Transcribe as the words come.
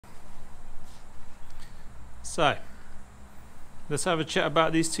So, let's have a chat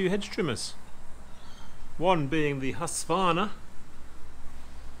about these two hedge trimmers. One being the Husqvarna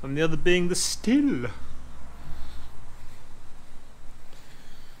and the other being the Stihl.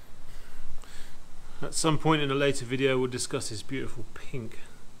 At some point in a later video we'll discuss this beautiful pink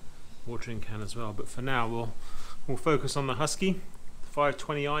watering can as well, but for now we'll focus on the Husky, the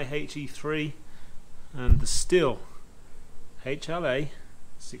 520i HE3 and the Stihl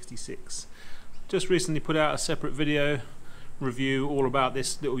HLA66. Just recently put out a separate video review all about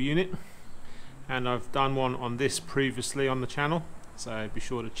this little unit, and I've done one on this previously on the channel, so be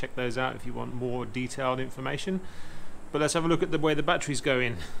sure to check those out if you want more detailed information. But let's have a look at the way the batteries go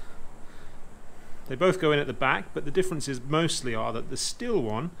in. They both go in at the back, but the differences mostly are that the Stihl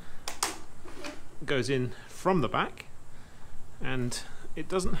one goes in from the back and it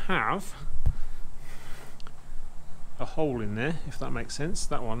doesn't have a hole in there, if that makes sense.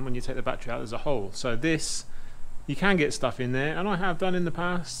 That one, when you take the battery out, there's a hole. So this, you can get stuff in there, and I have done in the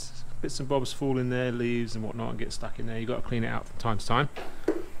past. Bits and bobs fall in there, leaves and whatnot, and get stuck in there. You've got to clean it out from time to time.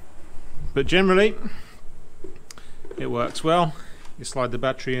 But generally, it works well. You slide the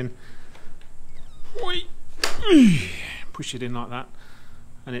battery in, push it in like that,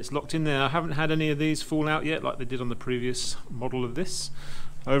 and it's locked in there. I haven't had any of these fall out yet like they did on the previous model of this.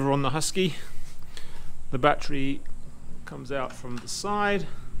 Over on the Husky, the battery comes out from the side.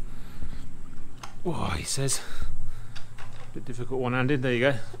 Oh, he says, a bit difficult one-handed. There you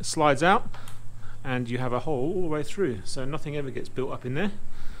go. It slides out and you have a hole all the way through, so nothing ever gets built up in there,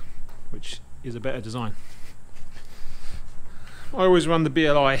 which is a better design. I always run the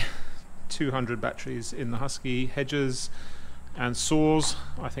BLI 200 batteries in the Husky, Hedgers and saws.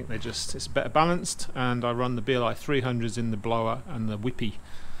 I think it's better balanced, and I run the BLI 300s in the blower and the whippy,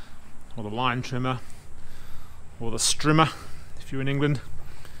 or the line trimmer, or the strimmer if you're in England.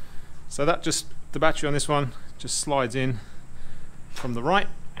 So that the battery on this one just slides in from the right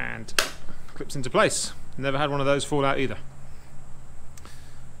and clips into place. Never had one of those fall out either.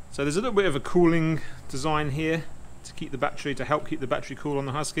 So there's a little bit of a cooling design here to help keep the battery cool on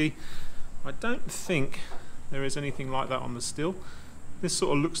the Husky. I don't think there is anything like that on the Stihl. This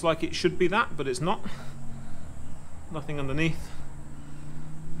sort of looks like it should be that, but it's not. Nothing underneath.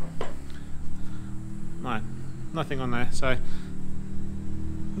 No, nothing on there. So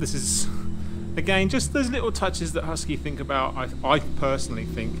this is, again, just those little touches that Husky think about. I personally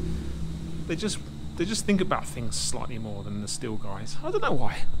think they just think about things slightly more than the Stihl guys. I don't know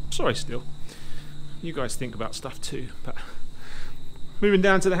why. Sorry, Stihl. You guys think about stuff too. But moving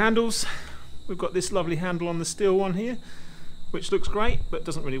down to the handles, we've got this lovely handle on the Stihl one here, which looks great but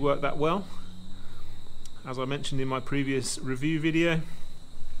doesn't really work that well. As I mentioned in my previous review video,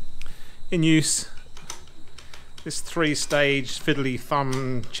 in use, this 3-stage fiddly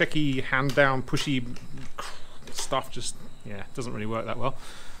thumb, checky, hand down, pushy stuff just, yeah, doesn't really work that well.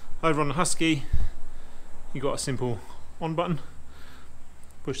 Over on the Husky, you got a simple on button,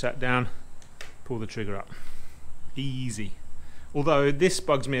 push that down, pull the trigger up. Easy. Although this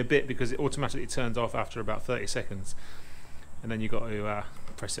bugs me a bit because it automatically turns off after about 30 seconds, and then you've got to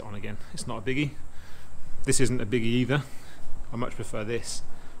press it on again. It's not a biggie. This isn't a biggie either. I much prefer this,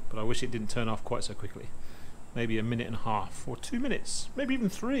 but I wish it didn't turn off quite so quickly. Maybe a minute and a half or 2 minutes, maybe even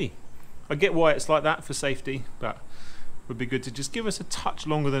 3. I get why it's like that for safety, but it would be good to just give us a touch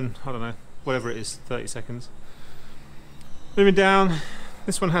longer than, I don't know, whatever it is, 30 seconds. Moving down,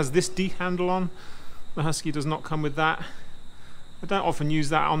 this one has this D handle on. The Husky does not come with that. I don't often use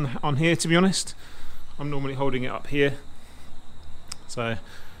that on here, to be honest. I'm normally holding it up here, so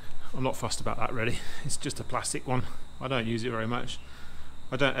I'm not fussed about that really. It's just a plastic one. I don't use it very much.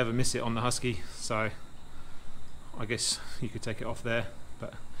 I don't ever miss it on the Husky, so I guess you could take it off there.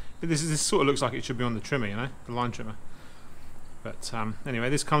 But this sort of looks like it should be on the trimmer, you know, the line trimmer. But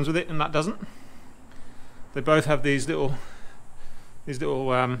anyway, this comes with it, and that doesn't. They both have these little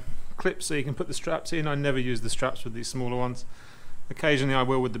clips so you can put the straps in. I never use the straps with these smaller ones. Occasionally I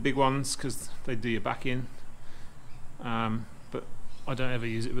will with the big ones because they do your back in, but I don't ever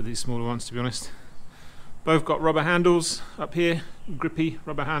use it with these smaller ones, to be honest. Both got rubber handles up here, grippy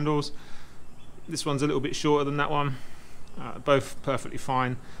rubber handles. This one's a little bit shorter than that one. Both perfectly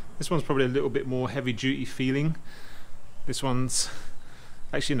fine. This one's probably a little bit more heavy duty feeling. This one's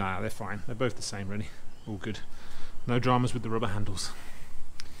actually, no, they're fine. They're both the same really. All good. No dramas with the rubber handles.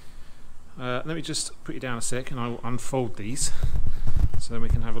 Let me just put you down a sec and I'll unfold these so then we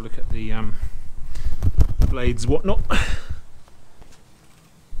can have a look at the blades, whatnot.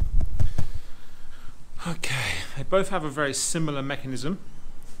 Okay, they both have a very similar mechanism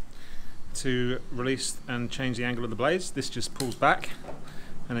to release and change the angle of the blades. This just pulls back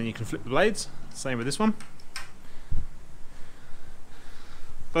and then you can flip the blades. Same with this one.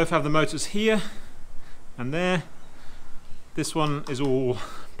 Both have the motors here and there. This one is all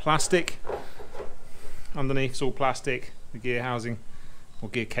plastic. Underneath it's all plastic. The gear housing or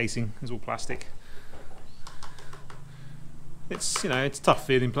gear casing is all plastic. It's, you know, it's tough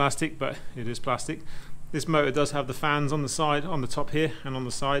feeling plastic, but it is plastic. This motor does have the fans on the side, on the top here and on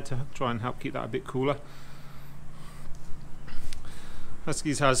the side, to try and help keep that a bit cooler.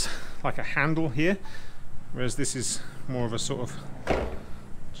 Husky's has like a handle here, whereas this is more of a sort of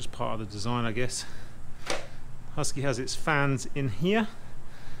just part of the design, I guess. Husky has its fans in here,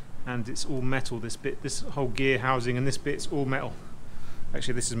 and it's all metal. This bit, this whole gear housing, and this bit's all metal.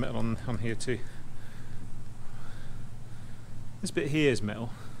 Actually, this is metal on here too. This bit here is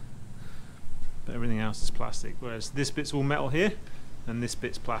metal, but everything else is plastic. Whereas this bit's all metal here, and this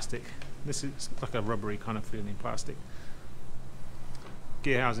bit's plastic. This is like a rubbery kind of feeling plastic.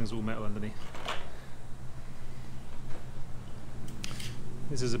 Gear housing's all metal underneath.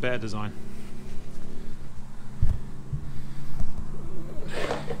 This is a better design.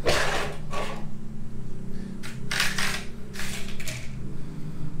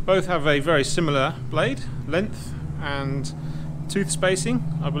 Both have a very similar blade length, and tooth spacing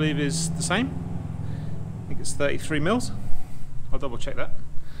I believe is the same. I think it's 33 mils. I'll double check that.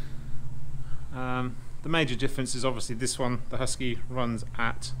 The major difference is obviously this one, the Husky, runs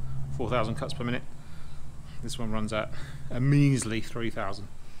at 4,000 cuts per minute. This one runs at a measly 3,000.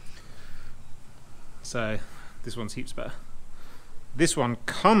 So this one's heaps better. This one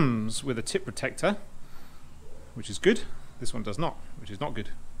comes with a tip protector, which is good. This one does not, which is not good.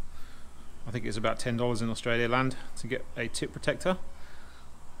 I think it's about $10 in Australia land to get a tip protector.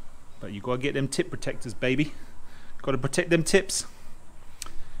 But you gotta get them tip protectors, baby. Gotta protect them tips.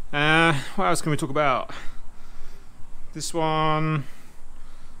 What else can we talk about? This one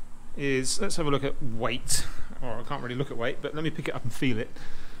is, let's have a look at weight. Or I can't really look at weight, but let me pick it up and feel it.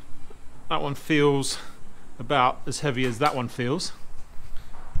 That one feels about as heavy as that one feels.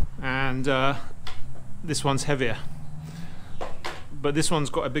 And this one's heavier. But this one's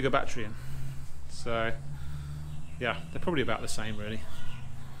got a bigger battery in. So yeah, they're probably about the same really.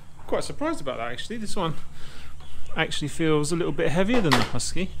 Quite surprised about that actually. This one actually feels a little bit heavier than the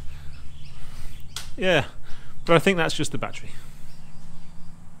Husky. Yeah, but I think that's just the battery.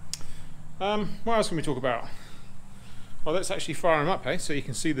 What else can we talk about? Well, let's actually fire them up, so you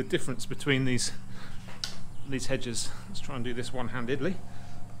can see the difference between these hedges. Let's try and do this one-handedly.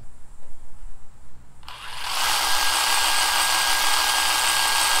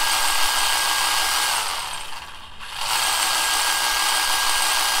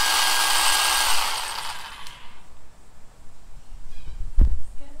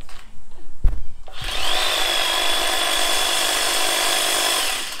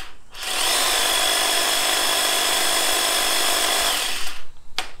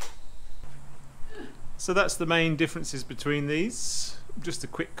 So that's the main differences between these. Just a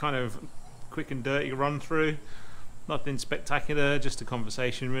quick and dirty run through. Nothing spectacular, just a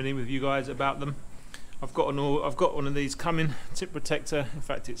conversation really with you guys about them. I've got one of these coming, tip protector. In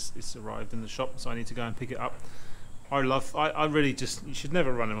fact, it's arrived in the shop, so I need to go and pick it up. I really just, you should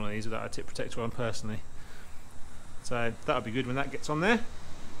never run one of these without a tip protector on personally. So that'll be good when that gets on there.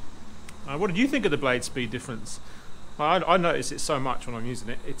 What did you think of the blade speed difference? I notice it so much when I'm using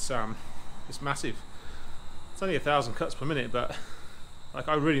it. It's massive. It's only 1,000 cuts per minute, but like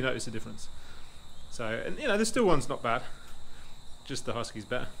I really notice the difference. So, and you know, the Stihl one's not bad. Just the Husky's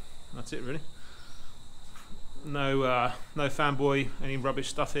better. That's it really. No fanboy, any rubbish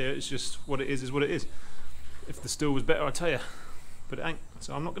stuff here. It's just what it is what it is. If the Stihl was better, I'd tell you, but it ain't.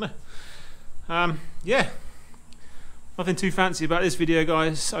 So I'm not gonna. Yeah. Nothing too fancy about this video,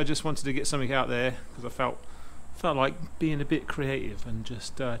 guys. I just wanted to get something out there because I felt like being a bit creative and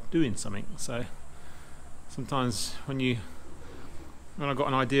just doing something. So sometimes when I got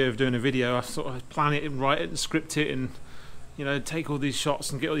an idea of doing a video, I sort of plan it and write it and script it and, you know, take all these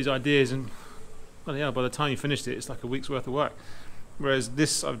shots and get all these ideas, and well, yeah, by the time you finished it, it's like a week's worth of work. Whereas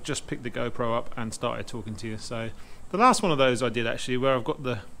this, I've just picked the GoPro up and started talking to you. So the last one of those I did actually, where I've got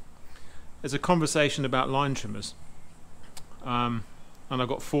there's a conversation about line trimmers. And I've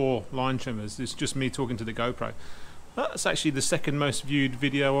got 4 line trimmers. It's just me talking to the GoPro. That's actually the second most viewed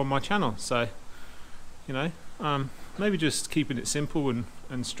video on my channel. So, you know, maybe just keeping it simple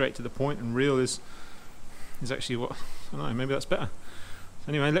and straight to the point and real is actually what, I don't know, maybe that's better.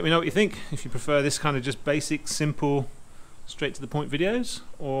 Anyway, let me know what you think. If you prefer this kind of just basic, simple, straight to the point videos,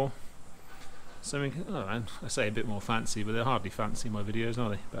 or something, I don't know, I say a bit more fancy, but they're hardly fancy, my videos, are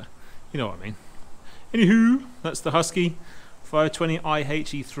they? But you know what I mean. Anywho, that's the Husky 520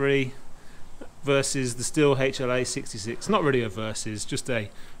 IHE3. versus the Stihl HLA66. Not really a versus, just a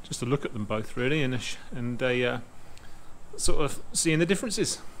look at them both really, and sort of seeing the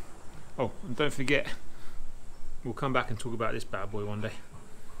differences. Oh, and don't forget, we'll come back and talk about this bad boy one day.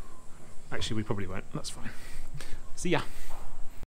 Actually, we probably won't. That's fine. See ya.